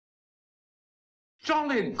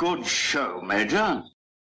Jolly good show, Major.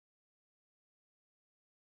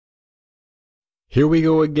 Here we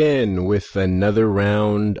go again with another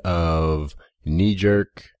round of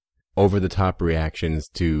knee-jerk, over-the-top reactions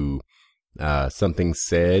to something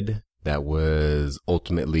said that was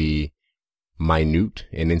ultimately minute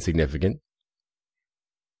and insignificant.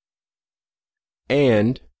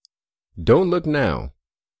 And don't look now,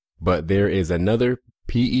 but there is another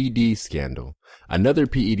PED scandal. Another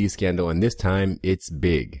PED scandal, and this time it's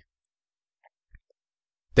big.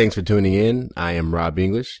 Thanks for tuning in. I am Rob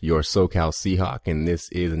English, your Socal Seahawk, and this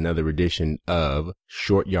is another edition of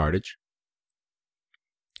Short Yardage.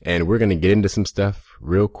 And we're going to get into some stuff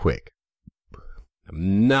real quick.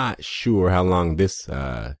 I'm not sure how long this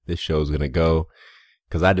show is going to go,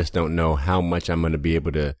 because I just don't know how much I'm going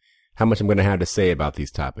to have to say about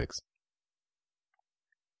these topics.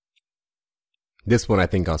 This one, I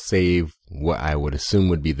think I'll save what I would assume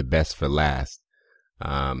would be the best for last.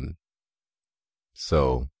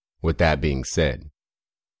 So, with that being said,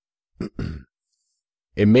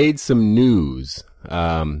 it made some news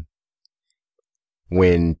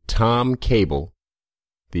when Tom Cable,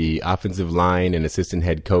 the offensive line and assistant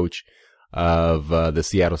head coach of the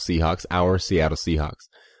Seattle Seahawks, our Seattle Seahawks,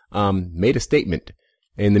 made a statement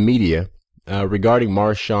in the media regarding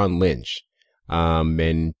Marshawn Lynch.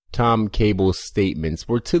 And Tom Cable's statements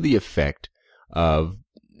were to the effect of,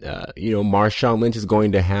 Marshawn Lynch is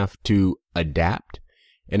going to have to adapt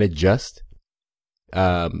and adjust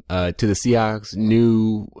to the Seahawks'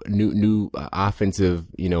 new offensive,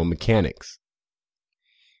 mechanics.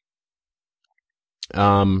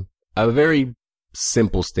 A very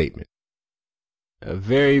simple statement. A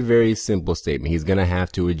very, very simple statement. He's going to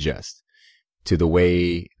have to adjust to the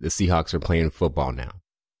way the Seahawks are playing football now.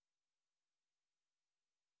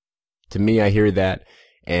 To me, I hear that,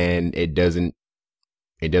 and it doesn't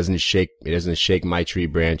shake my tree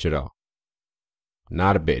branch at all.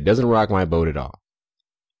 Not a bit. It doesn't rock my boat at all.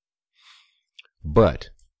 But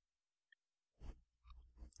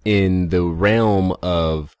in the realm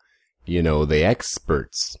of, the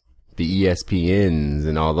experts, the ESPNs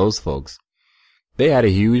and all those folks, they had a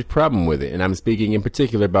huge problem with it. And I'm speaking in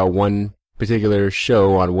particular about one particular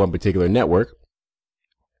show on one particular network.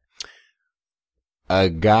 A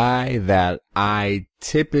guy that I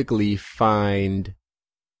typically find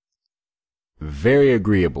very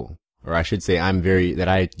agreeable, or I should say that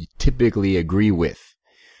I typically agree with.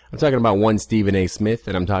 I'm talking about one Stephen A. Smith,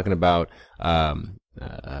 and I'm talking about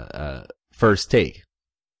First Take.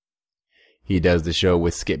 He does the show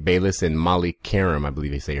with Skip Bayless and Molly Karam, I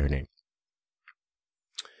believe they say her name.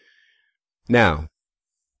 Now,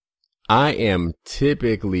 I am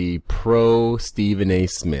typically pro Stephen A.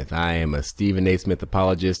 Smith. I am a Stephen A. Smith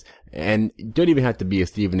apologist, and don't even have to be a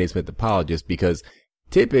Stephen A. Smith apologist, because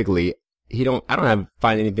typically I don't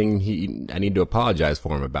find anything I need to apologize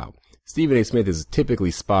for him about. Stephen A. Smith is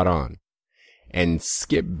typically spot on, and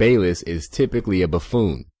Skip Bayless is typically a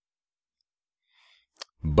buffoon.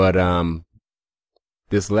 But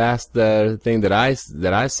this last thing that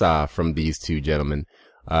I saw from these two gentlemen,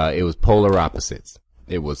 it was polar opposites.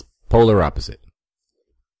 It was polar opposite.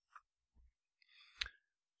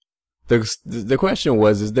 The question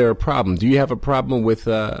was, is there a problem? Do you have a problem with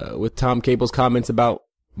Tom Cable's comments about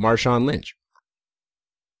Marshawn Lynch?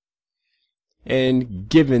 And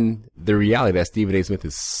given the reality that Stephen A. Smith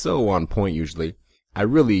is so on point usually, I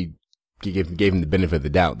really gave him the benefit of the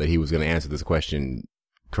doubt that he was going to answer this question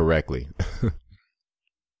correctly.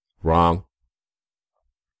 Wrong.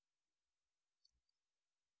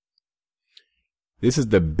 This is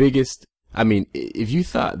the biggest. I mean, if you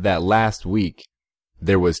thought that last week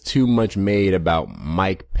there was too much made about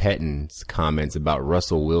Mike Pettine's comments about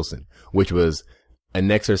Russell Wilson, which was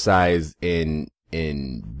an exercise in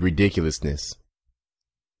ridiculousness.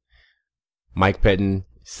 Mike Pettine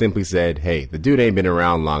simply said, hey, the dude ain't been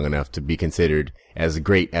around long enough to be considered as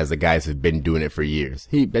great as the guys who've been doing it for years.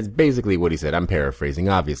 That's basically what he said. I'm paraphrasing,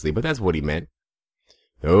 obviously, but that's what he meant.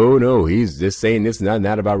 Oh, no, he's just saying this and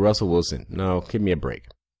that about Russell Wilson. No, give me a break.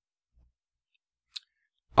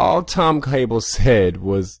 All Tom Cable said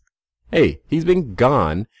was, hey, he's been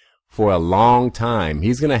gone for a long time.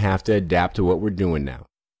 He's going to have to adapt to what we're doing now.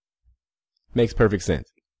 Makes perfect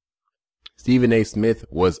sense. Stephen A. Smith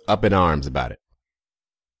was up in arms about it.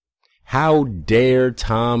 How dare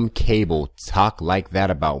Tom Cable talk like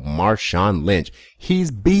that about Marshawn Lynch?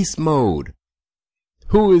 He's beast mode.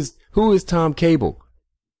 Who is Tom Cable?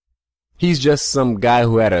 He's just some guy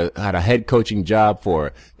who had a head coaching job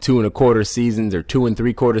for 2 1/4 seasons or 2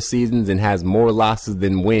 3/4 seasons and has more losses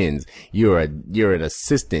than wins. You're an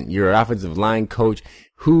assistant. You're an offensive line coach.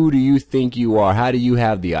 Who do you think you are? How do you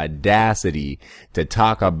have the audacity to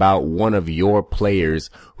talk about one of your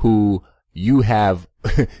players who you have?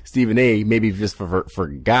 Stephen A. maybe just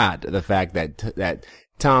forgot the fact that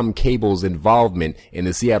Tom Cable's involvement in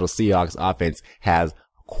the Seattle Seahawks offense has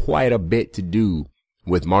quite a bit to do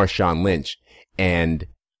with Marshawn Lynch and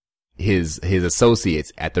his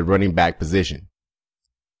associates at the running back position.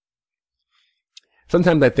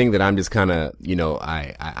 Sometimes I think that I'm just kind of,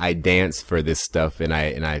 I dance for this stuff and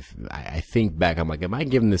I think back, I'm like, am I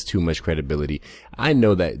giving this too much credibility? I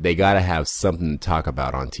know that they got to have something to talk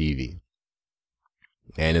about on TV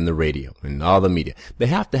and in the radio and all the media. They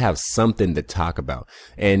have to have something to talk about.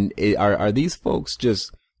 And are these folks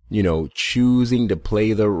just, choosing to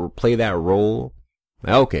play that role?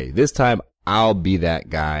 Okay, this time I'll be that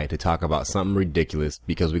guy to talk about something ridiculous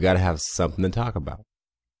because we got to have something to talk about.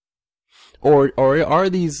 Or are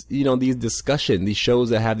these, these discussions, these shows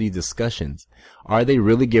that have these discussions, are they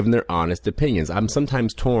really giving their honest opinions? I'm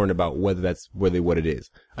sometimes torn about whether that's really what it is.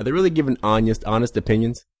 Are they really giving honest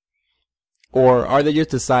opinions? Or are they just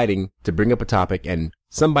deciding to bring up a topic and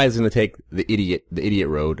somebody's going to take the idiot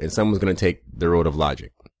road and someone's going to take the road of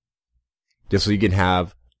logic? Just so you can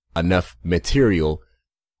have enough material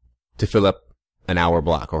to fill up an hour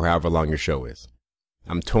block or however long your show is.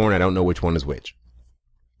 I'm torn. I don't know which one is which.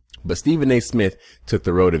 But Stephen A. Smith took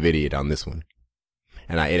the road of idiot on this one.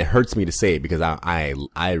 And it hurts me to say it because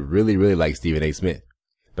I really, really like Stephen A. Smith.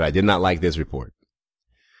 But I did not like this report.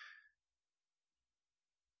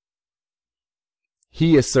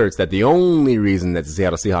 He asserts that the only reason that the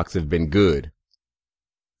Seattle Seahawks have been good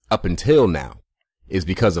up until now is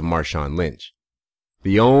because of Marshawn Lynch.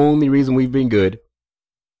 The only reason we've been good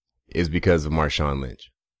is because of Marshawn Lynch.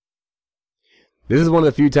 This is one of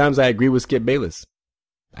the few times I agree with Skip Bayless.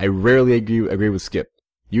 I rarely agree with Skip.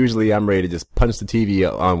 Usually I'm ready to just punch the TV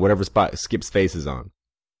on whatever spot Skip's face is on.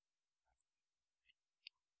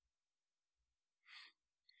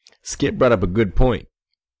 Skip brought up a good point.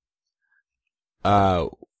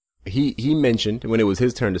 He mentioned when it was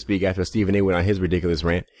his turn to speak after Stephen A. went on his ridiculous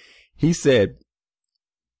rant, he said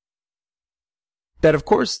that of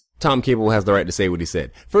course Tom Cable has the right to say what he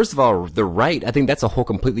said. First of all, the right, I think that's a whole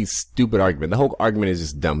completely stupid argument. The whole argument is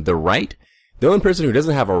just dumb. The right? The only person who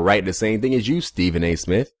doesn't have a right to say anything is you, Stephen A.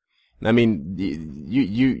 Smith. I mean,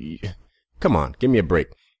 you come on, give me a break.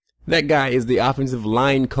 That guy is the offensive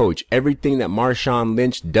line coach. Everything that Marshawn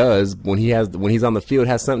Lynch does when he's on the field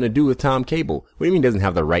has something to do with Tom Cable. What do you mean he doesn't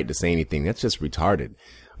have the right to say anything? That's just retarded.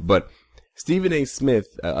 But Stephen A. Smith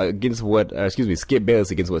Skip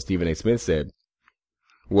Bayless against what Stephen A. Smith said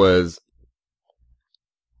was,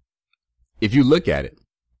 if you look at it,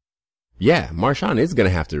 yeah, Marshawn is going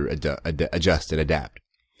to have to adjust and adapt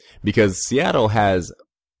because Seattle has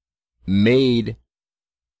made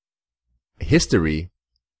history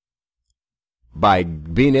by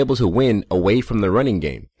being able to win away from the running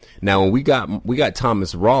game. Now, when we got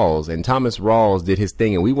Thomas Rawls, and Thomas Rawls did his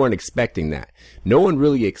thing, and we weren't expecting that. No one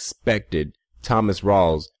really expected Thomas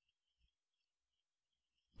Rawls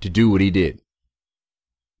to do what he did.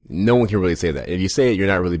 No one can really say that. If you say it, you're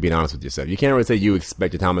not really being honest with yourself. You can't really say you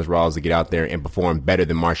expected Thomas Rawls to get out there and perform better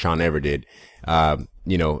than Marshawn ever did,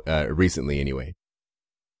 recently anyway.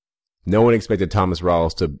 No one expected Thomas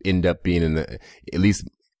Rawls to end up being at least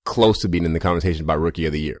close to being in the conversation about Rookie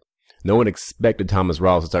of the Year. No one expected Thomas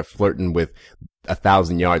Rawls to start flirting with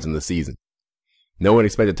 1,000 yards in the season. No one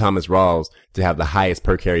expected Thomas Rawls to have the highest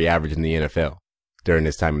per carry average in the NFL during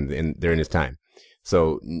his time.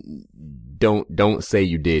 So don't say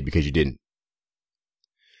you did because you didn't.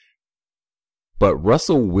 But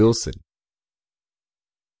Russell Wilson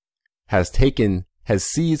has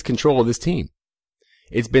seized control of this team.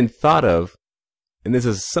 It's been thought of, and this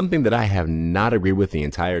is something that I have not agreed with the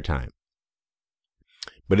entire time,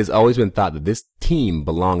 but it's always been thought that this team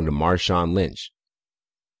belonged to Marshawn Lynch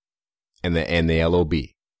and the LOB.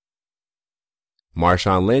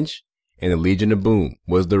 Marshawn Lynch and the Legion of Boom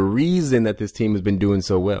was the reason that this team has been doing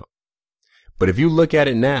so well. But if you look at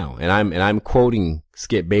it now, and I'm quoting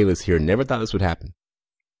Skip Bayless here, never thought this would happen.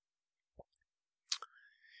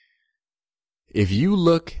 If you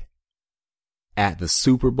look at the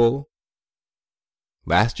Super Bowl,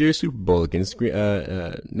 last year's Super Bowl against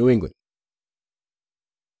New England,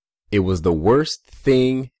 it was the worst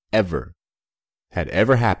thing had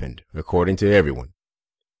ever happened, according to everyone,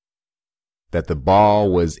 that the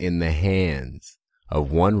ball was in the hands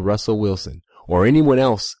of one Russell Wilson, or anyone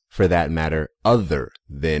else for that matter, other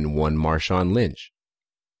than one Marshawn Lynch.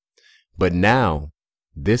 But now,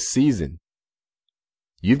 this season,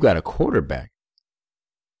 you've got a quarterback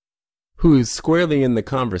who is squarely in the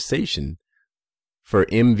conversation for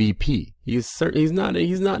MVP. He's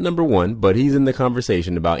not number one, but he's in the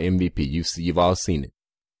conversation about MVP. You've all seen it.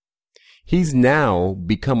 He's now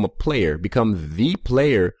become the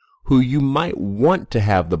player who you might want to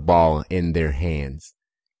have the ball in their hands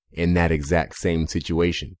in that exact same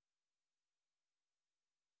situation.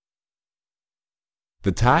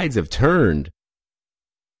 The tides have turned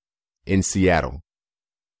in Seattle.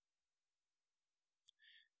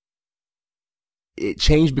 It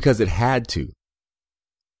changed because it had to.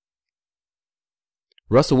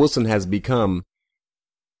 Russell Wilson has made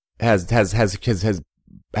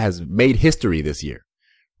history this year.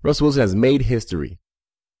 Russell Wilson has made history.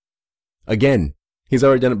 Again, he's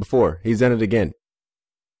already done it before. He's done it again.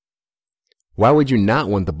 Why would you not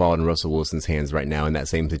want the ball in Russell Wilson's hands right now in that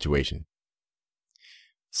same situation?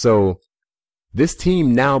 So, this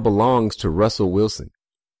team now belongs to Russell Wilson,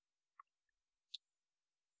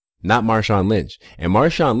 not Marshawn Lynch. And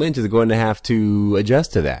Marshawn Lynch is going to have to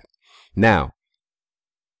adjust to that. Now,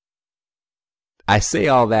 I say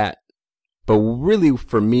all that, but really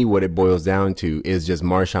for me what it boils down to is just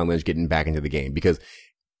Marshawn Lynch getting back into the game. Because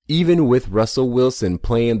even with Russell Wilson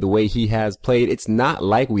playing the way he has played, it's not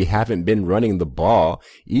like we haven't been running the ball.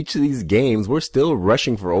 Each of these games, we're still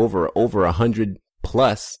rushing for over 100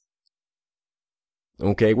 plus.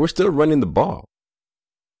 Okay, we're still running the ball.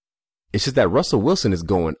 It's just that Russell Wilson is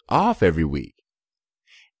going off every week.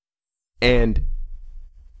 And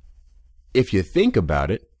if you think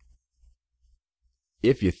about it,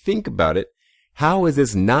 how is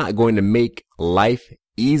this not going to make life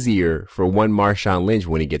easier for one Marshawn Lynch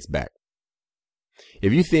when he gets back?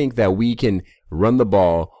 If you think that we can run the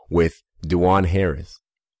ball with Djuan Harris,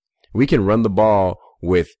 we can run the ball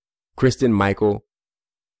with Christine Michael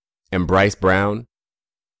and Bryce Brown,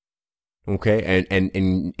 okay,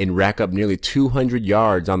 and rack up nearly 200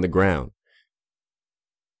 yards on the ground.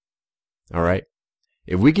 All right.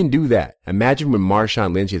 If we can do that, imagine when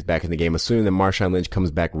Marshawn Lynch is back in the game, assuming that Marshawn Lynch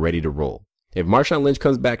comes back ready to roll. If Marshawn Lynch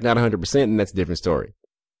comes back not 100%, then that's a different story.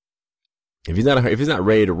 If he's not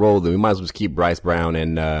ready to roll, then we might as well just keep Bryce Brown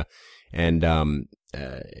and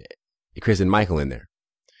Chris and Michael in there.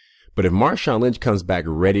 But if Marshawn Lynch comes back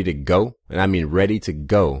ready to go, and I mean ready to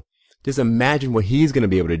go, just imagine what he's going to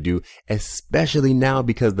be able to do, especially now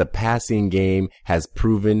because the passing game has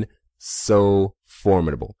proven so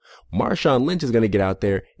formidable. Marshawn Lynch is going to get out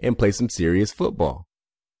there and play some serious football.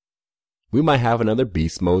 We might have another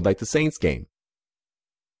beast mode like the Saints game.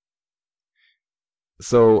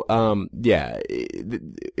 So, Marshawn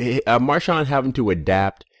having to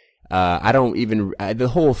adapt. The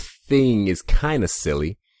whole thing is kind of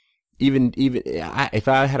silly. If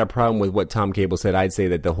I had a problem with what Tom Cable said, I'd say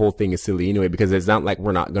that the whole thing is silly anyway, because it's not like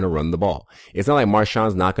we're not going to run the ball. It's not like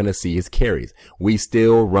Marshawn's not going to see his carries. We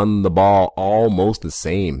still run the ball almost the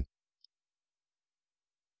same.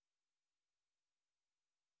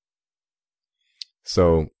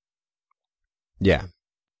 So, yeah,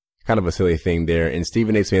 kind of a silly thing there. And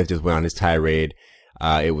Stephen A. Smith just went on his tirade.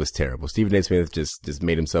 It was terrible. Stephen A. Smith just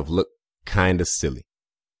made himself look kind of silly.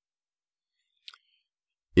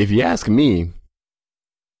 If you ask me,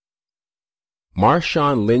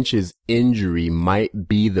 Marshawn Lynch's injury might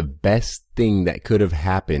be the best thing that could have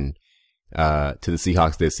happened to the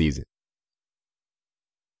Seahawks this season.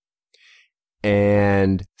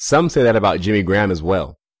 And some say that about Jimmy Graham as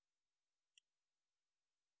well.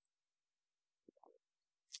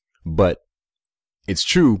 But it's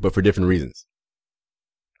true, but for different reasons.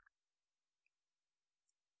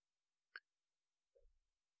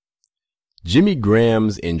 Jimmy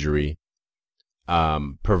Graham's injury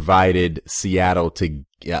provided Seattle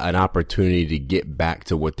an opportunity to get back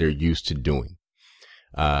to what they're used to doing.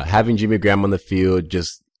 Having Jimmy Graham on the field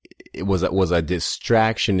it was a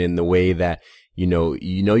distraction in the way that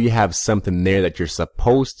you have something there that you're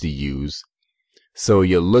supposed to use, so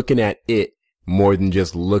you're looking at it more than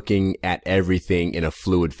just looking at everything in a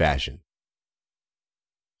fluid fashion.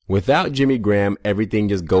 Without Jimmy Graham, everything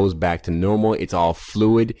just goes back to normal. It's all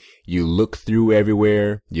fluid. You look through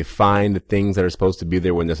everywhere. You find the things that are supposed to be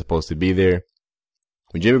there when they're supposed to be there.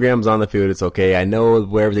 When Jimmy Graham's on the field, it's okay. I know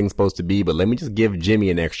where everything's supposed to be, but let me just give Jimmy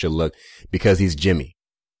an extra look because he's Jimmy.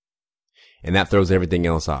 And that throws everything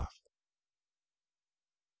else off.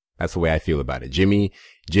 That's the way I feel about it.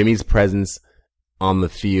 Jimmy's presence on the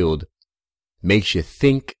field makes you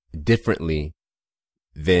think differently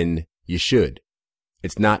than you should.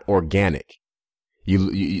 It's not organic. You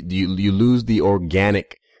lose the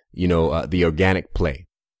organic, the organic play.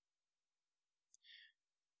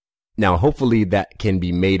 Now, hopefully that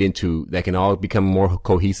can all become more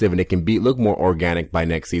cohesive and it can look more organic by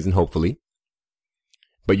next season, hopefully.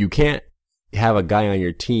 But you can't have a guy on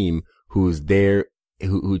your team who's there,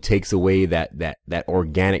 who takes away that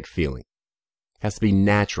organic feeling. It has to be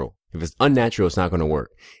natural. If it's unnatural, it's not going to work.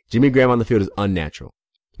 Jimmy Graham on the field is unnatural.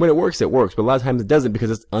 When it works, but a lot of times it doesn't because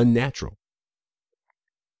it's unnatural.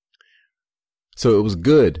 So it was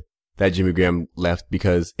good that Jimmy Graham left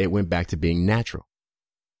because it went back to being natural.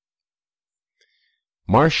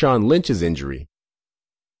 Marshawn Lynch's injury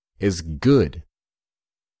is good.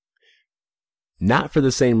 Not for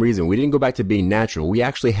the same reason. We didn't go back to being natural. We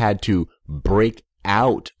actually had to break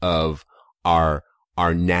out of our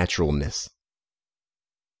naturalness.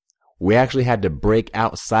 We actually had to break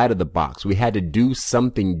outside of the box. We had to do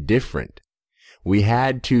something different. We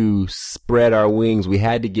had to spread our wings. We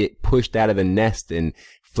had to get pushed out of the nest and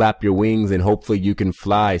flap your wings and hopefully you can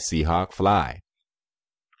fly, Seahawk, fly.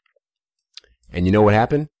 And you know what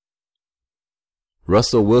happened?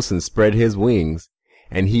 Russell Wilson spread his wings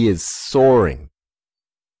and he is soaring.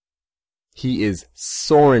 He is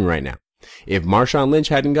soaring right now. If Marshawn Lynch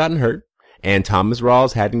hadn't gotten hurt and Thomas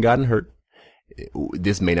Rawls hadn't gotten hurt,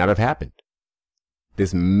 this may not have happened.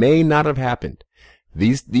 This may not have happened.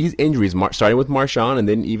 These injuries, starting with Marshawn and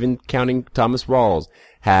then even counting Thomas Rawls,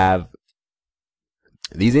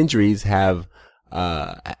 these injuries have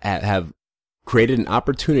created an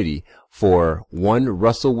opportunity for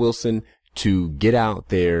Russell Wilson to get out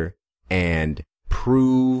there and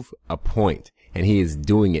prove a point. And he is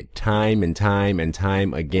doing it time and time and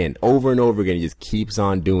time again, over and over again. He just keeps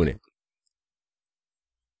on doing it.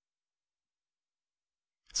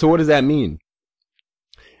 So what does that mean?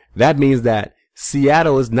 That means that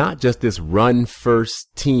Seattle is not just this run first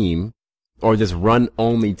team or this run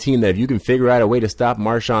only team that if you can figure out a way to stop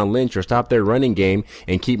Marshawn Lynch or stop their running game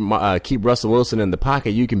and keep Russell Wilson in the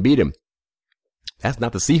pocket, you can beat him. That's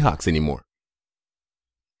not the Seahawks anymore.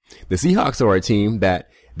 The Seahawks are a team that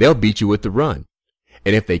they'll beat you with the run.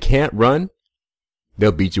 And if they can't run,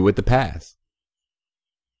 they'll beat you with the pass.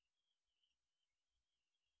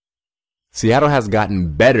 Seattle has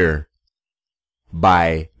gotten better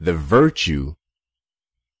by the virtue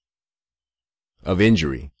of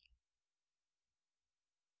injury.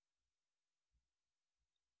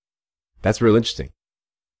 That's real interesting.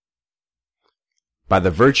 By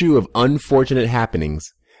the virtue of unfortunate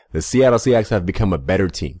happenings, the Seattle Seahawks have become a better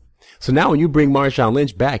team. So now when you bring Marshawn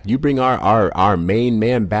Lynch back, you bring our main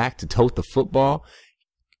man back to tote the football,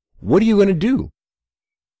 what are you going to do?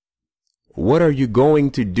 What are you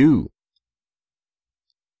going to do?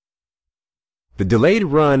 The delayed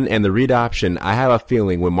run and the read option, I have a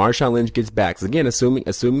feeling when Marshawn Lynch gets back, so again,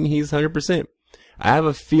 assuming he's 100%, I have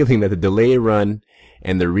a feeling that the delayed run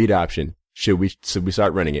and the read option, should we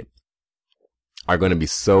start running it, are going to be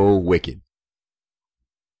so wicked.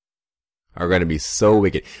 Are going to be so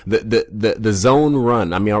wicked. The zone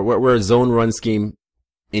run, I mean, we're a zone run scheme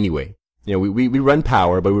anyway. You know, we run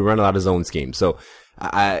power, but we run a lot of zone schemes. So,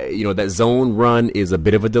 that zone run is a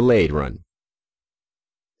bit of a delayed run.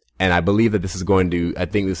 And I believe that this is going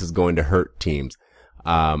to hurt teams.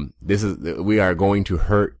 We are going to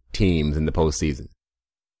hurt teams in the postseason.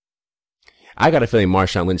 I got a feeling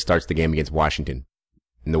Marshawn Lynch starts the game against Washington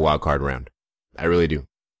in the wild card round. I really do.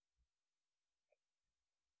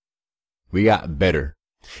 We got better.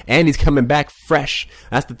 And he's coming back fresh.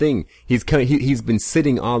 That's the thing. He's been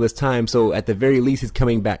sitting all this time, so at the very least, he's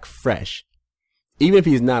coming back fresh. Even if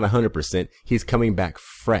he's not 100%, he's coming back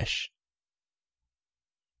fresh.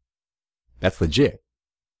 That's legit.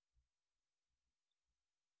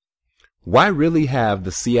 Why really have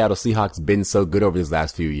the Seattle Seahawks been so good over these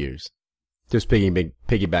last few years? Just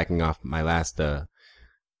piggybacking off my last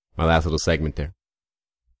little segment there.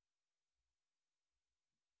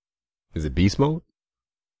 Is it beast mode?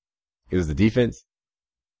 Is it the defense?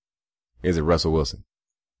 Is it Russell Wilson?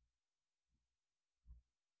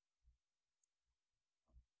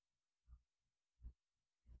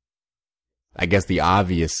 I guess the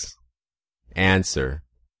obvious answer,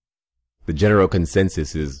 the general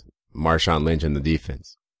consensus, is Marshawn Lynch and the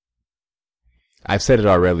defense. I've said it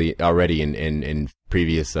already in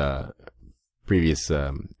previous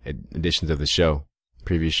editions of the show,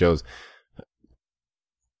 previous shows.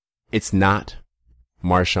 It's not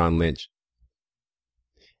Marshawn Lynch.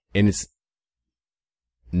 And it's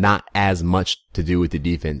not as much to do with the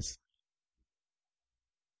defense.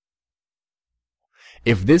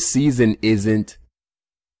 If this season isn't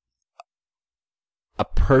a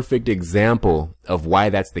perfect example of why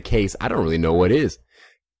that's the case, I don't really know what is.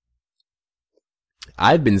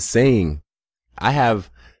 I've been saying, I have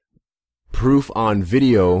proof on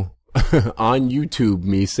video on YouTube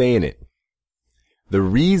me saying it. The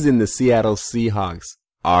reason the Seattle Seahawks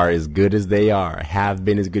are as good as they are, have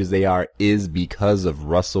been as good as they are, is because of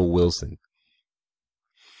Russell Wilson.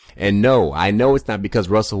 And no, I know it's not because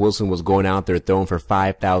Russell Wilson was going out there throwing for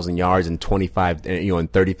 5,000 yards and 25,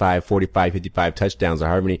 and 35, 45, 55 touchdowns or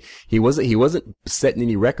however many. He wasn't setting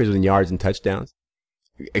any records in yards and touchdowns,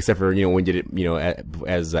 except for, when he did it,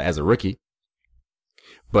 as a rookie.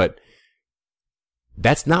 But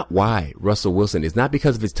that's not why Russell Wilson, it's not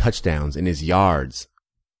because of his touchdowns and his yards.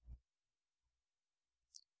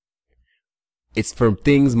 It's from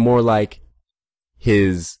things more like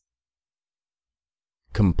his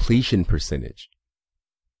completion percentage.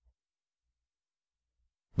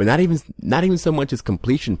 But not even so much as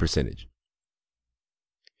completion percentage.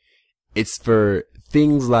 It's for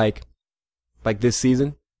things like this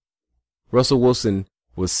season, Russell Wilson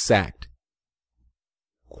was sacked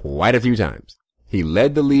quite a few times. He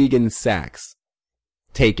led the league in sacks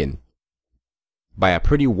taken by a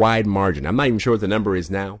pretty wide margin. I'm not even sure what the number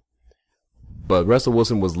is now, but Russell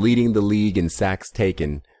Wilson was leading the league in sacks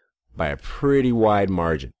taken by a pretty wide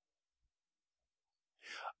margin.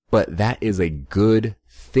 But that is a good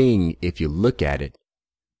thing if you look at it.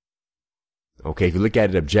 Okay, if you look at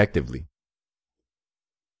it objectively.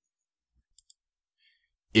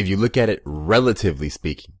 If you look at it relatively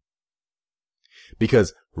speaking.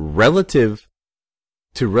 Because relative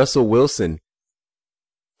to Russell Wilson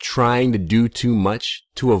trying to do too much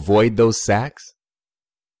to avoid those sacks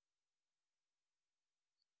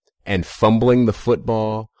and fumbling the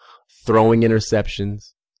football, throwing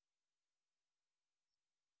interceptions,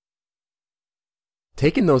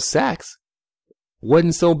 taking those sacks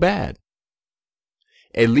wasn't so bad.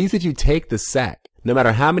 At least if you take the sack, no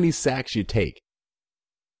matter how many sacks you take.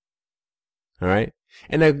 All right.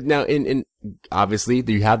 And now in obviously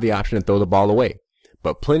you have the option to throw the ball away,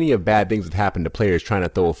 but plenty of bad things have happened to players trying to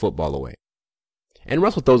throw a football away. And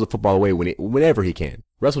Russell throws a football away whenever he can.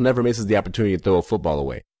 Russell never misses the opportunity to throw a football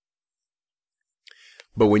away.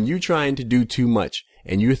 But when you're trying to do too much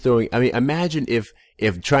and you're throwing, imagine if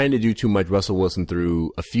trying to do too much, Russell Wilson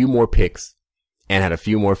threw a few more picks and had a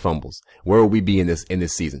few more fumbles. Where would we be in this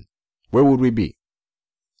season? Where would we be?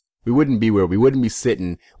 We wouldn't be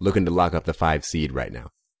sitting looking to lock up the 5 seed right now.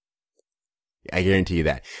 I guarantee you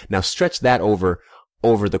that. Now stretch that over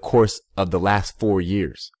the course of the last 4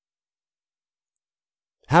 years.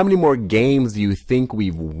 How many more games do you think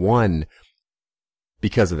we've won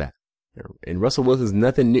because of that? And Russell Wilson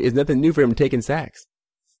is nothing new for him taking sacks.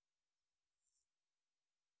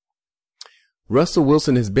 Russell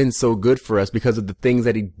Wilson has been so good for us because of the things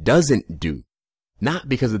that he doesn't do, not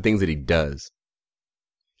because of the things that he does.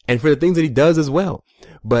 And for the things that he does as well.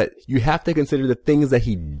 But you have to consider the things that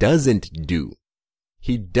he doesn't do.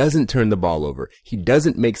 He doesn't turn the ball over. He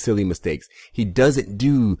doesn't make silly mistakes. He doesn't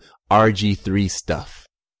do RG3 stuff.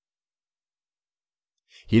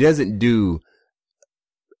 He doesn't do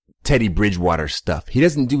Teddy Bridgewater stuff. He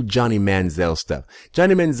doesn't do Johnny Manziel stuff.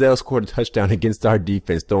 Johnny Manziel scored a touchdown against our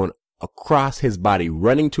defense, throwing across his body,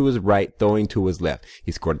 running to his right, throwing to his left.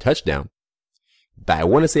 He scored a touchdown. But I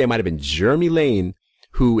want to say it might have been Jeremy Lane,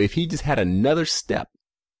 who, if he just had another step,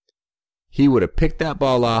 he would have picked that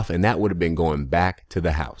ball off and that would have been going back to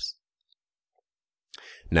the house.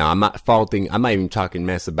 Now, I'm not even talking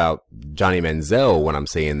mess about Johnny Manziel when I'm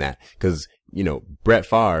saying that, because, Brett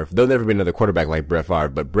Favre, there'll never be another quarterback like Brett Favre,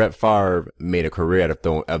 but Brett Favre made a career out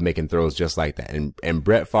of making throws just like that. And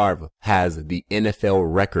Brett Favre has the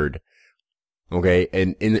NFL record, okay,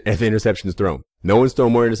 and as interceptions thrown. No one's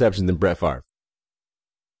thrown more interceptions than Brett Favre.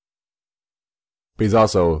 But he's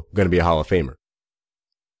also going to be a Hall of Famer.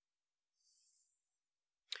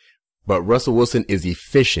 But Russell Wilson is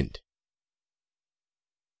efficient.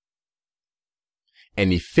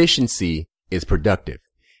 And efficiency is productive.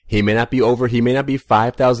 He may not be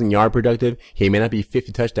 5,000 yard productive. He may not be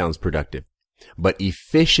 50 touchdowns productive. But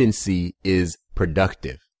efficiency is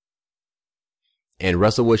productive. And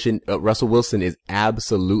Russell Wilson is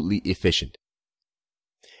absolutely efficient.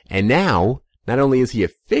 And now, not only is he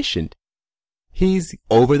efficient, he's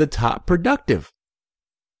over the top productive.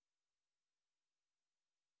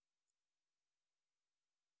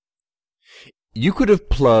 You could have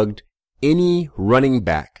plugged any running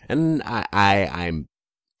back, and I'm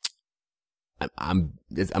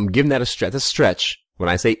giving that a stretch. That's a stretch when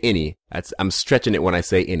I say any. I'm stretching it when I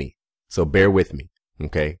say any. So bear with me,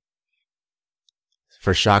 okay?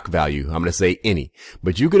 For shock value, I'm going to say any.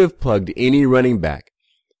 But you could have plugged any running back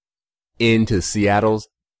into Seattle's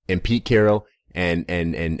and Pete Carroll and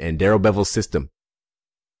Darrell Bevell's system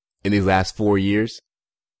in these last 4 years,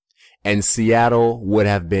 and Seattle would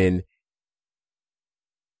have been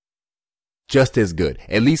just as good,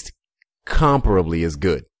 at least comparably as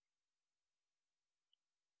good.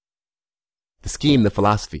 The scheme, the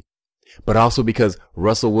philosophy, but also because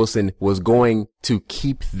Russell Wilson was going to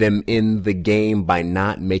keep them in the game by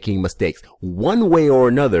not making mistakes. One way or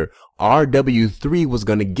another, RW3 was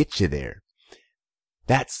going to get you there.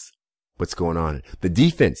 That's what's going on. The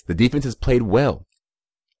defense has played well.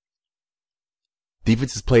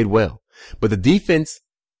 Defense has played well, but the defense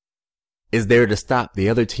is there to stop the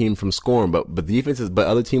other team from scoring. But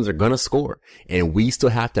other teams are going to score, and we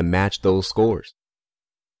still have to match those scores.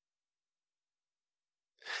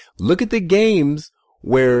 Look at the games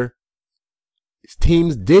where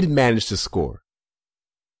teams did manage to score.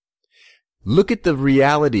 Look at the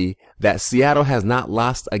reality that Seattle has not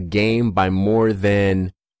lost a game by more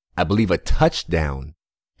than, I believe, a touchdown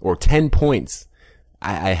or 10 points.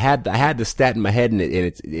 I had the stat in my head and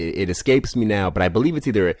it escapes me now, but I believe it's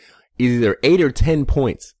either 8 or 10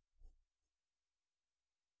 points.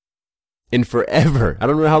 In forever. I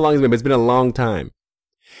don't know how long it's been, but it's been a long time.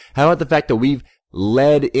 How about the fact that we've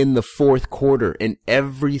led in the fourth quarter in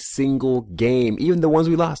every single game, even the ones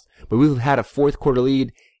we lost, but we've had a fourth quarter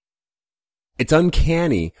lead. It's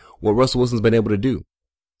uncanny what Russell Wilson's been able to do.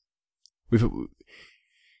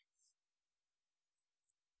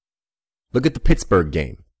 Look at the Pittsburgh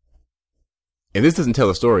game. If this doesn't tell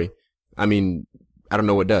a story, I mean, I don't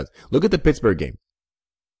know what does. Look at the Pittsburgh game.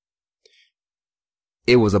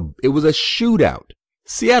 It was a shootout.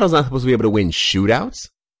 Seattle's not supposed to be able to win shootouts.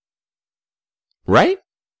 Right?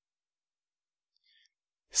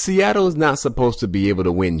 Seattle is not supposed to be able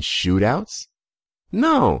to win shootouts.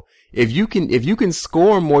 No. If you can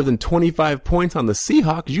score more than 25 points on the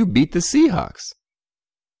Seahawks, you beat the Seahawks.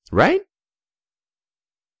 Right?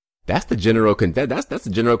 That's the general that's the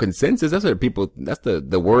general consensus. That's what that's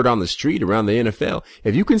the word on the street around the NFL.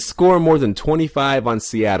 If you can score more than 25 on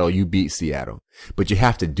Seattle, you beat Seattle. But you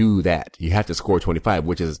have to do that. You have to score 25,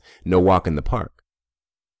 which is no walk in the park.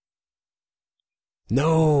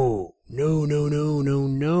 No,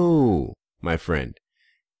 my friend.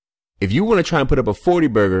 If you want to try and put up a 40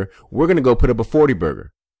 burger, we're going to go put up a 40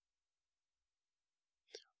 burger.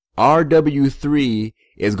 RW3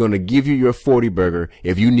 is going to give you your 40 burger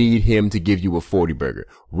if you need him to give you a 40 burger.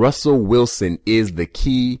 Russell Wilson is the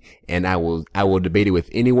key, and I will debate it with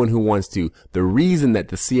anyone who wants to. The reason that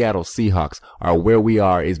the Seattle Seahawks are where we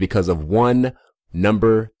are is because of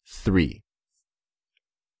number 3.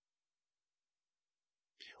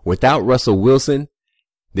 Without Russell Wilson,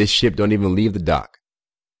 this ship don't even leave the dock.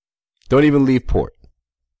 Don't even leave port.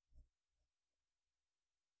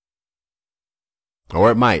 Or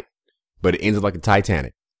it might, but it ends up like the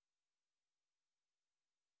Titanic.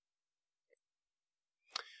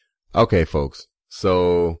 Okay, folks.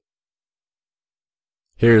 So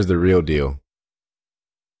here's the real deal.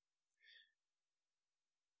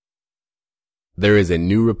 There is a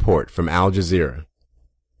new report from Al Jazeera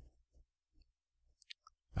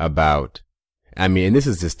about, and this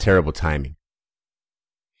is just terrible timing.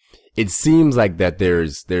 It seems like that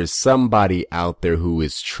there's somebody out there who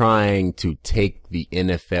is trying to take the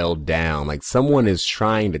NFL down. Like someone is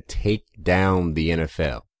trying to take down the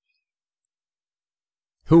NFL.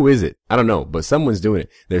 Who is it? I don't know, but someone's doing it.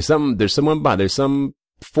 There's some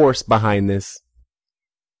force behind this.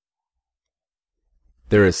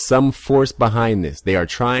 There is some force behind this. They are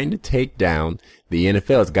trying to take down the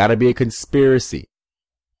NFL. It's got to be a conspiracy.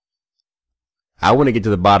 I want to get to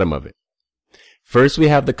the bottom of it. First, we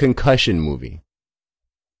have the concussion movie.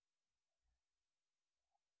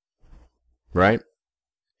 Right?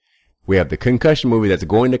 We have the concussion movie that's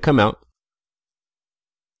going to come out.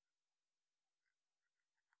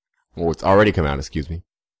 Or it's already come out, excuse me.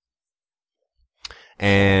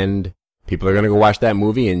 And people are going to go watch that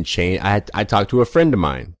movie and change. I talked to a friend of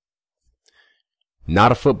mine.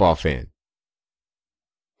 Not a football fan.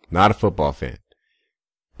 Not a football fan.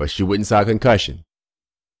 But she went and saw Concussion.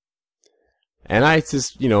 And I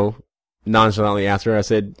just, nonchalantly asked her, I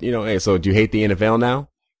said, hey, so do you hate the NFL now?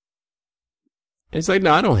 And she's like,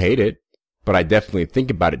 no, I don't hate it, but I definitely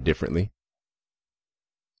think about it differently.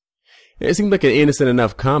 It seemed like an innocent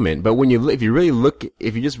enough comment, but if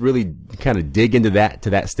you just really kind of dig into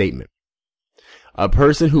that statement, a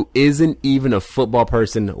person who isn't even a football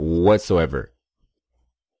person whatsoever.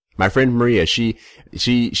 My friend Maria, she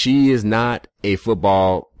is not a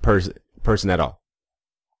football person at all.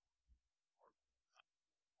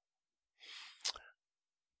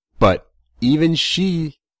 But even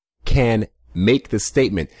she can make the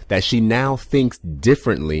statement that she now thinks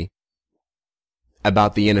differently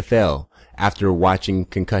about the NFL after watching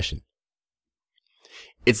Concussion.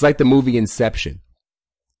 It's like the movie Inception.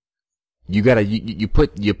 you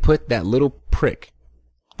put that little prick,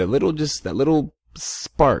 that little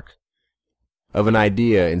spark of an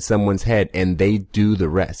idea in someone's head, and they do the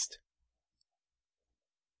rest.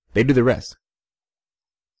 They do the rest.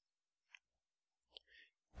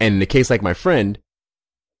 And in a case like my friend,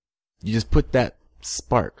 you just put that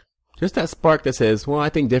spark. Just that spark that says, well, I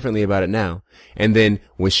think differently about it now. And then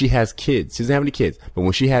when she has kids, she doesn't have any kids, but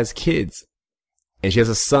when she has kids and she has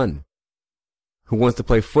a son who wants to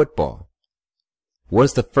play football,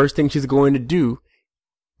 what's the first thing she's going to do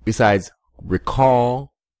besides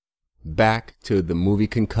recall back to the movie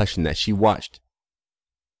Concussion that she watched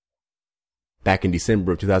back in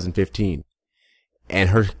December of 2015? And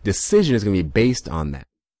her decision is going to be based on that.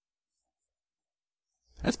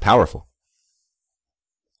 That's powerful.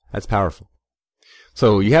 That's powerful.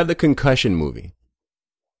 So you have the Concussion movie.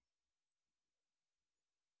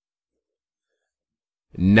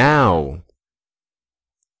 Now,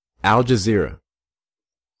 Al Jazeera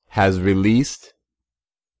has released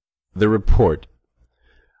the report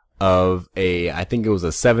of I think it was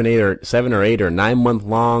a 7 or 8 or 9 month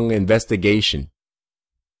long investigation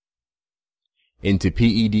into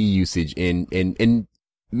PED usage in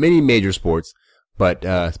many major sports, but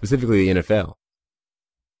specifically the NFL.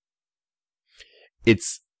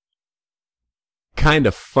 It's kind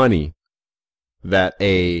of funny that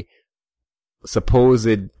a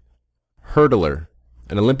supposed hurdler,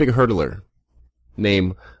 an Olympic hurdler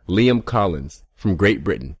named Liam Collins from Great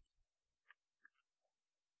Britain,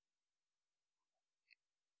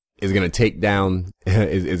 is going to take down,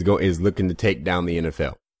 is looking to take down the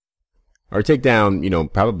NFL. Or take down,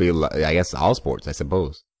 probably, I guess, all sports, I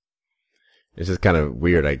suppose. It's just kind of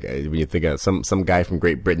weird. When you think of some guy from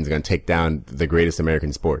Great Britain is going to take down the greatest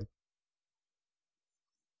American sport.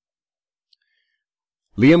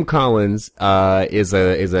 Liam Collins is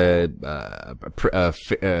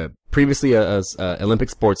previously a Olympic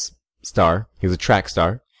sports star. He was a track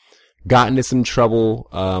star. Got into some trouble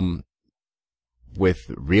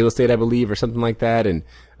with real estate, I believe, or something like that, and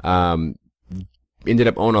ended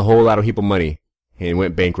up owning a whole lot of people money and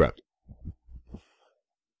went bankrupt.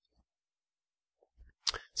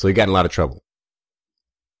 So he got in a lot of trouble.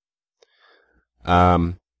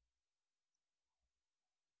 Al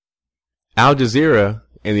Jazeera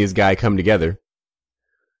and this guy come together,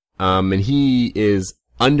 and he is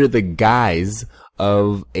under the guise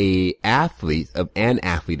of an athlete,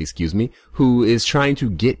 who is trying to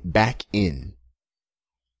get back in.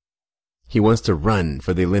 He wants to run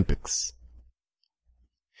for the Olympics.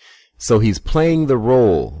 So he's playing the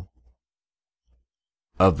role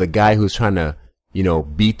of the guy who's trying to,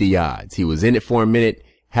 beat the odds. He was in it for a minute,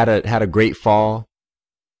 had a great fall.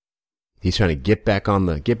 He's trying to get back on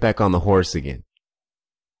the horse again.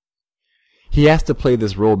 He has to play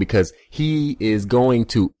this role because he is going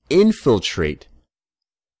to infiltrate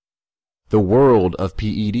the world of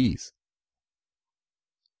PEDs.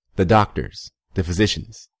 The doctors, the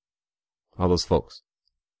physicians, all those folks,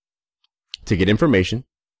 to get information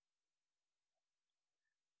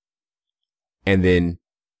and then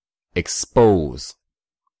expose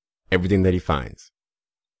everything that he finds.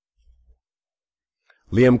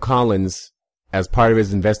 Liam Collins, as part of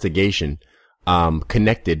his investigation,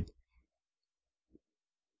 connected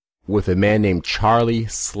with a man named Charlie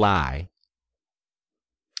Sly,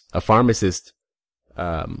 a pharmacist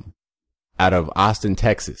out of Austin,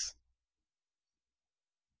 Texas.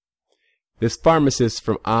 This pharmacist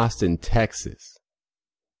from Austin, Texas,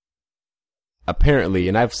 apparently,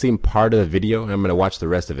 and I've seen part of the video, and I'm going to watch the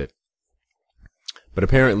rest of it, but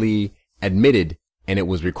apparently admitted, and it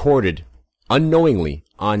was recorded unknowingly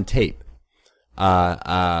on tape,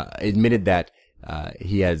 admitted that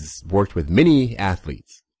he has worked with many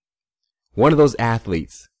athletes. One of those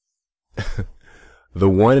athletes, the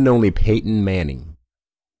one and only Peyton Manning,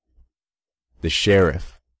 the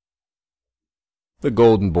sheriff, the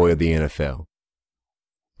golden boy of the NFL,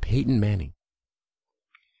 Peyton Manning,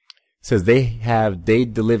 says they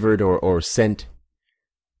delivered or sent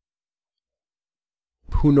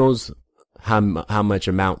who knows how much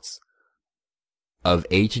amounts of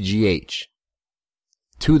HGH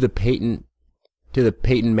to the Peyton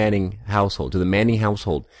Manning household, to the Manning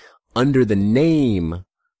household, under the name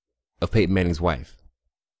of Peyton Manning's wife.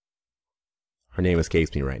 Her name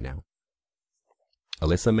escapes me right now.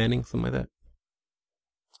 Alyssa Manning, something like that.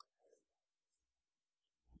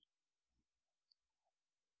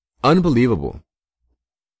 Unbelievable.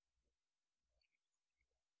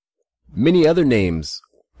 Many other names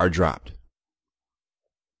are dropped.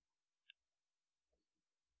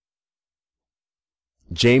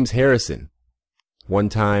 James Harrison,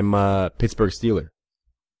 one-time Pittsburgh Steeler.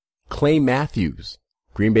 Clay Matthews,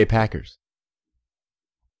 Green Bay Packers.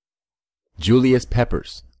 Julius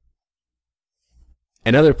Peppers.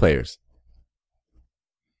 And other players.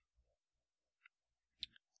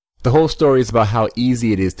 The whole story is about how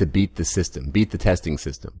easy it is to beat the system, beat the testing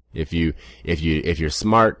system. If you're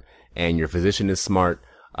smart and your physician is smart,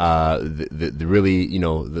 the really,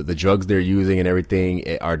 the drugs they're using and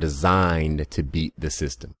everything are designed to beat the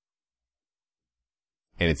system.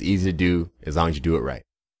 And it's easy to do as long as you do it right.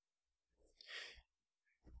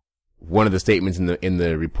 One of the statements in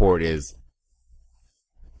the report is,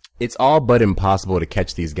 it's all but impossible to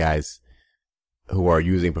catch these guys who are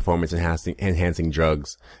using performance enhancing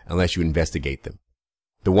drugs unless you investigate them.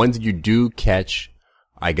 The ones that you do catch,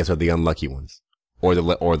 I guess, are the unlucky ones, or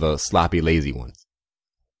the sloppy, lazy ones.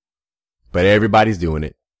 But everybody's doing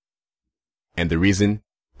it, and the reason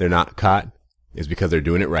they're not caught is because they're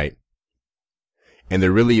doing it right. And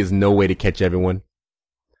there really is no way to catch everyone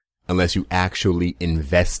unless you actually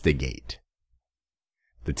investigate.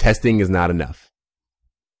 The testing is not enough.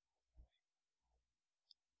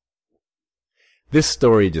 This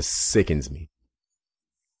story just sickens me.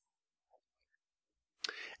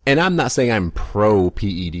 And I'm not saying I'm pro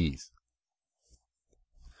PEDs,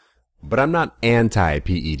 but I'm not anti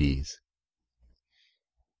PEDs.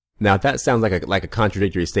 Now, if that sounds like a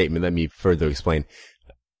contradictory statement, let me further explain.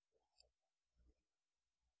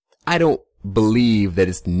 I don't believe that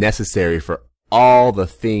it's necessary for all the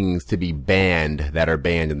things to be banned that are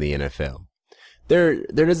banned in the NFL. There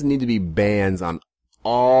doesn't need to be bans on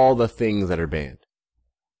all the things that are banned.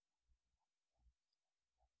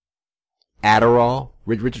 Adderall.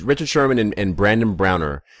 Richard Sherman and Brandon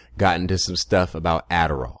Browner got into some stuff about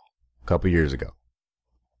Adderall a couple years ago.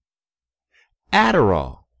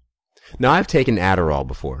 Adderall. Now, I've taken Adderall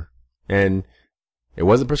before, and it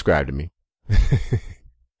wasn't prescribed to me.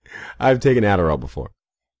 I've taken Adderall before.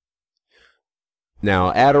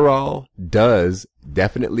 Now, Adderall does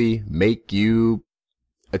definitely make you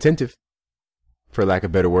attentive, for lack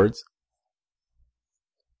of better words.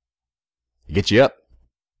 It gets you up.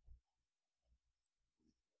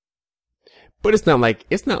 But it's not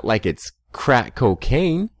like it's crack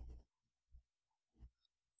cocaine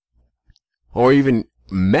or even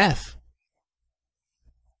meth.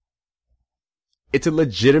 It's a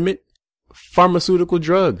legitimate pharmaceutical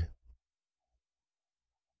drug.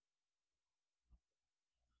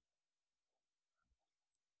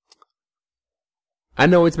 I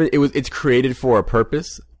know it's created for a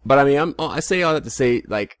purpose, but I mean, I say all that to say,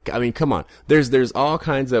 come on. There's all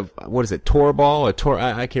kinds of, what is it, Torbol or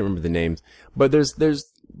I can't remember the names, but there's,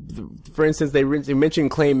 for instance, they mentioned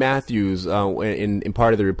Clay Matthews, in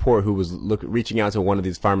part of the report, who was reaching out to one of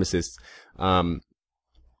these pharmacists,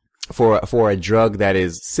 for a drug that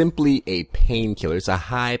is simply a painkiller. It's a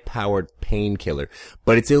high-powered painkiller,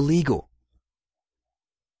 but it's illegal.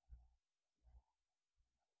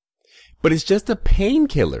 But it's just a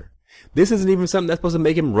painkiller. This isn't even something that's supposed to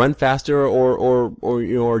make him run faster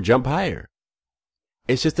or jump higher.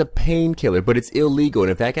 It's just a painkiller, but it's illegal.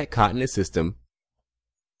 And if that got caught in his system,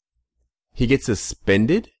 he gets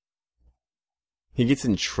suspended. He gets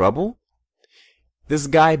in trouble. This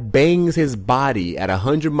guy bangs his body at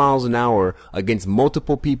 100 miles an hour against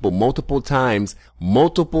multiple people, multiple times,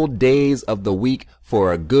 multiple days of the week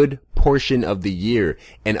for a good portion of the year.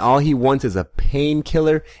 And all he wants is a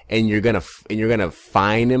painkiller, and you're gonna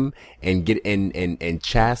fine him and and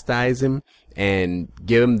chastise him and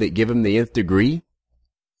give him the nth degree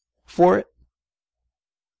for it.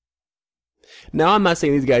 Now, I'm not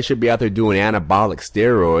saying these guys should be out there doing anabolic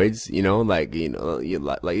steroids,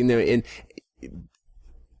 and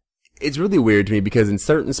it's really weird to me because in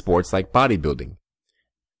certain sports like bodybuilding,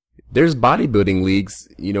 there's bodybuilding leagues,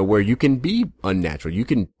 where you can be unnatural. You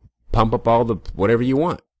can pump up all the whatever you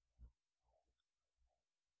want.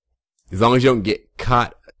 As long as you don't get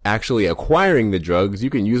caught actually acquiring the drugs, you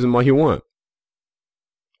can use them all you want.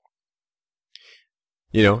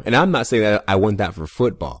 And I'm not saying that I want that for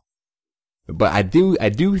football. But I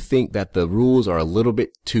do think that the rules are a little bit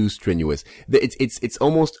too strenuous. It's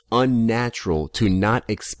almost unnatural to not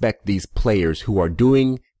expect these players who are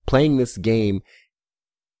playing this game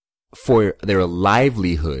for their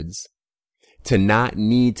livelihoods to not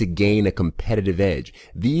need to gain a competitive edge.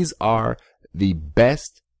 These are the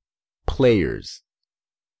best players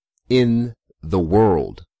in the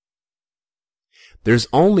world. There's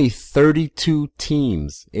only 32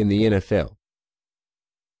 teams in the NFL.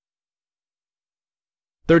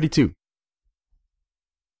 32.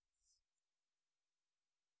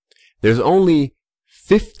 There's only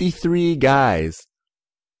 53 guys,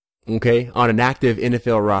 on an active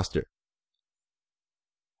NFL roster.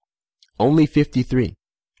 Only 53.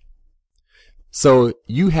 So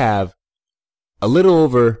you have a little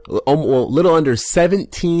under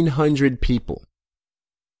 1,700 people.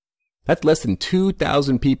 That's less than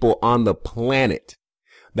 2,000 people on the planet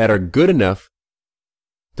that are good enough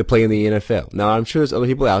to play in the NFL. Now, I'm sure there's other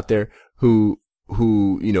people out there who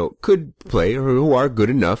could play or who are good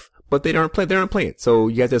enough, but they aren't playing. So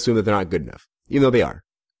you have to assume that they're not good enough, even though they are.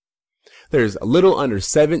 There's a little under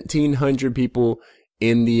 1,700 people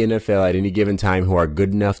in the NFL at any given time who are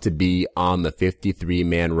good enough to be on the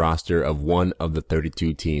 53-man roster of one of the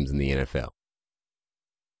 32 teams in the NFL.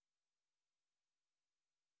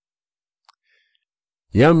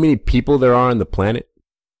 You know how many people there are on the planet?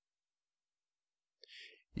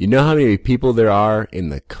 You know how many people there are in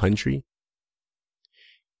the country?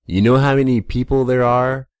 You know how many people there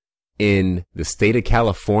are in the state of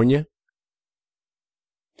California?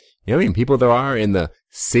 You know how many people there are in the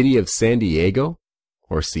city of San Diego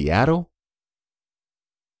or Seattle?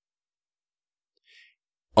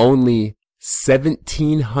 Only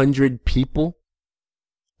 1,700 people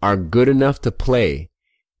are good enough to play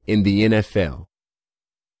in the NFL.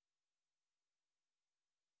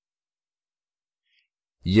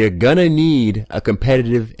 You're gonna need a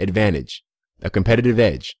competitive advantage, a competitive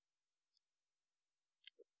edge.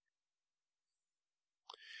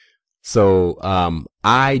 So,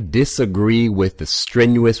 I disagree with the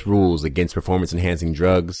strenuous rules against performance enhancing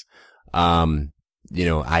drugs. I'm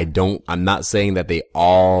not saying that they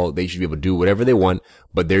should be able to do whatever they want,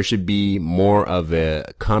 but there should be more of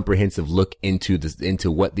a comprehensive look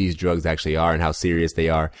into what these drugs actually are and how serious they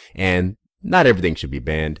are. And not everything should be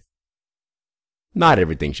banned. Not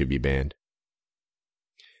everything should be banned.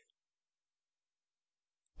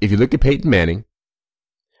 If you look at Peyton Manning,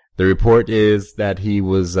 the report is that he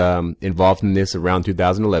was involved in this around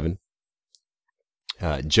 2011,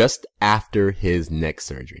 just after his neck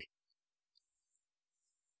surgery.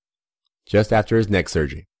 Just after his neck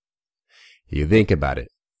surgery. You think about it.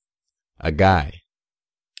 A guy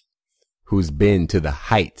who's been to the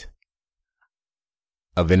height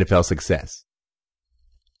of NFL success.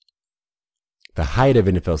 The height of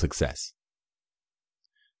NFL success.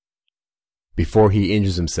 Before he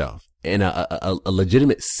injures himself in a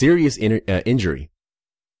legitimate serious injury.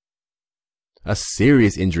 A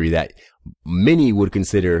serious injury that many would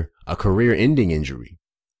consider a career-ending injury.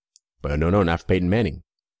 But no, not for Peyton Manning.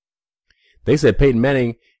 They said, Peyton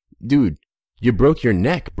Manning, dude, you broke your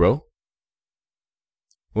neck, bro.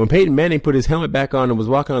 When Peyton Manning put his helmet back on and was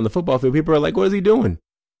walking on the football field, people are like, what is he doing?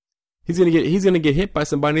 He's gonna get hit by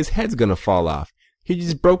somebody and his head's gonna fall off. He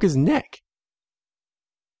just broke his neck.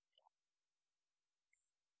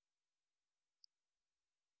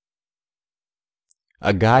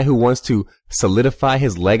 A guy who wants to solidify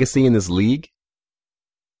his legacy in this league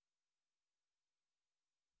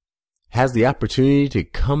has the opportunity to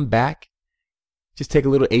come back, just take a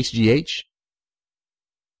little HGH.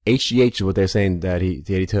 HGH is what they're saying that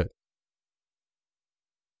he took.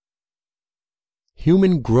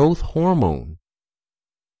 Human growth hormone.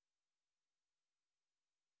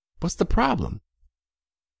 What's the problem?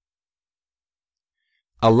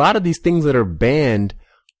 A lot of these things that are banned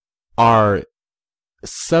are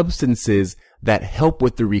substances that help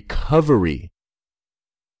with the recovery.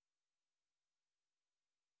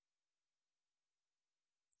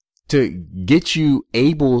 To get you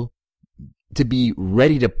able to be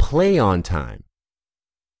ready to play on time.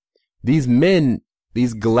 These men,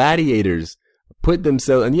 these gladiators, put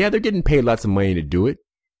themselves, and yeah, they're getting paid lots of money to do it.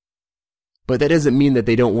 But that doesn't mean that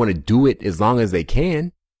they don't want to do it as long as they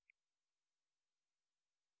can.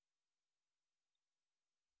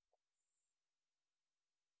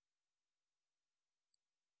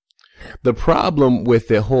 The problem with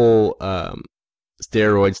the whole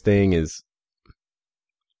steroids thing is,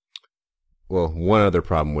 well, one other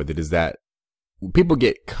problem with it is that people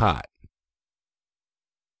get caught.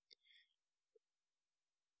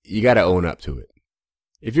 You got to own up to it.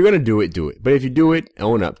 If you're going to do it, do it. But if you do it,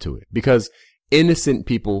 own up to it. Because innocent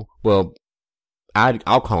people, well,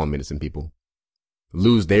 I'll call them innocent people,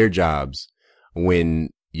 lose their jobs when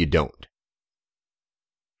you don't.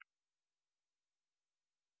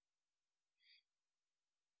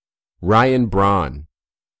 Ryan Braun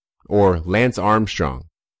or Lance Armstrong.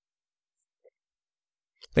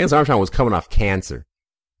 Lance Armstrong was coming off cancer.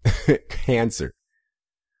 Cancer.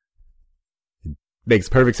 Makes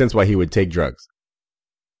perfect sense why he would take drugs.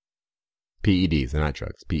 PEDs, they're not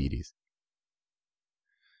drugs, PEDs.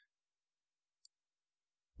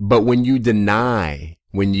 But when you deny,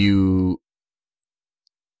 when you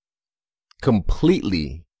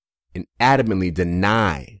completely and adamantly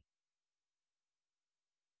deny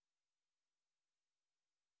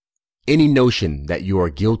any notion that you are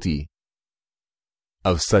guilty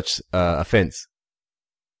of such offense.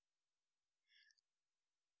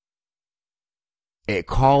 It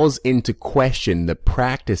calls into question the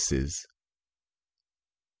practices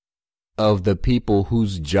of the people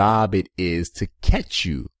whose job it is to catch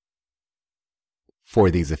you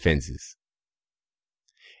for these offenses.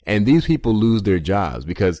 And these people lose their jobs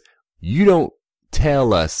because you don't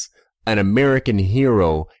tell us an American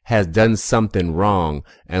hero has done something wrong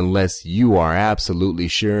unless you are absolutely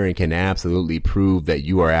sure and can absolutely prove that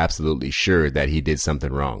you are absolutely sure that he did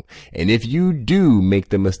something wrong. And if you do make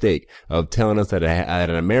the mistake of telling us that an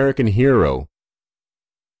American hero,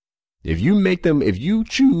 if you make the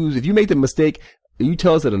mistake, you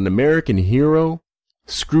tell us that an American hero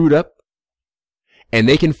screwed up and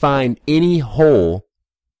they can find any hole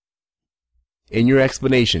in your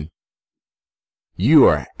explanation, you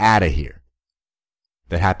are out of here.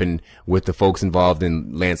 That happened with the folks involved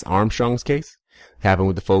in Lance Armstrong's case. Happened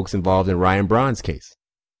with the folks involved in Ryan Braun's case.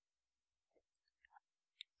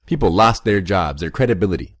 People lost their jobs, their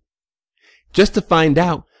credibility, just to find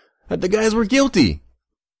out that the guys were guilty.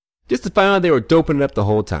 Just to find out they were doping it up the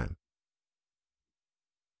whole time.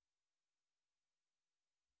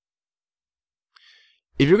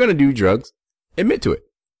 If you're going to do drugs, admit to it.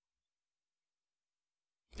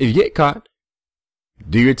 If you get caught,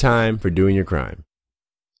 do your time for doing your crime.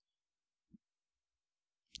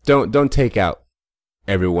 Don't take out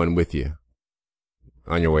everyone with you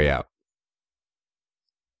on your way out.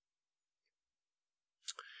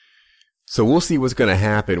 So we'll see what's going to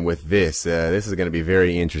happen with this. This is going to be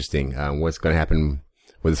very interesting. What's going to happen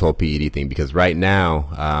with this whole PED thing? Because right now,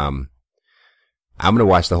 I'm going to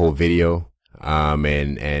watch the whole video,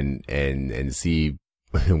 and see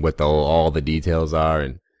what all the details are.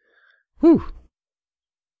 And whew,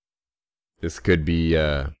 this could be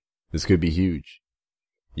huge.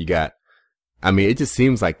 It just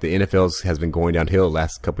seems like the NFL has been going downhill the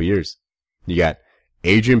last couple of years. You got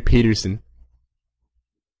Adrian Peterson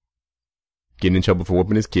getting in trouble for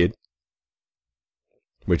whooping his kid,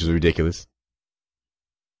 which was ridiculous.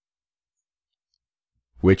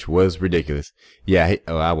 Yeah,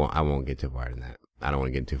 I won't get too far in that. I don't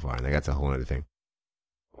want to get too far in that. That's a whole other thing.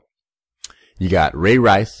 You got Ray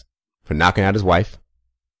Rice for knocking out his wife.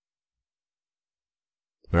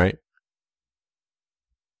 Right?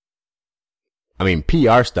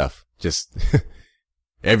 PR stuff just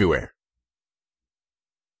everywhere.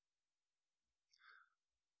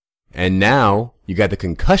 And now you got the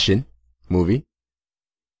concussion movie.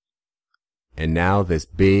 And now this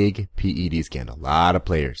big PED scandal. A lot of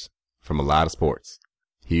players from a lot of sports.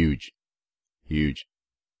 Huge.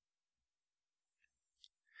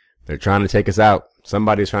 They're trying to take us out.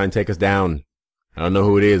 Somebody's trying to take us down. I don't know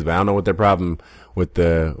who it is, but I don't know what their problem with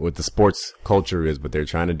the sports culture is, but they're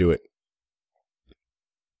trying to do it.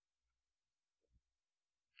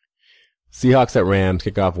 Seahawks at Rams,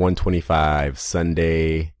 kickoff 1:25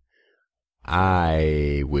 Sunday.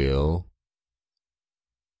 I will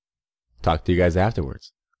talk to you guys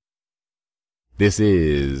afterwards. This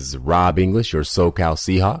is Rob English, your Socal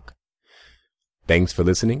Seahawk. Thanks for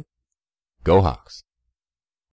listening. Go Hawks.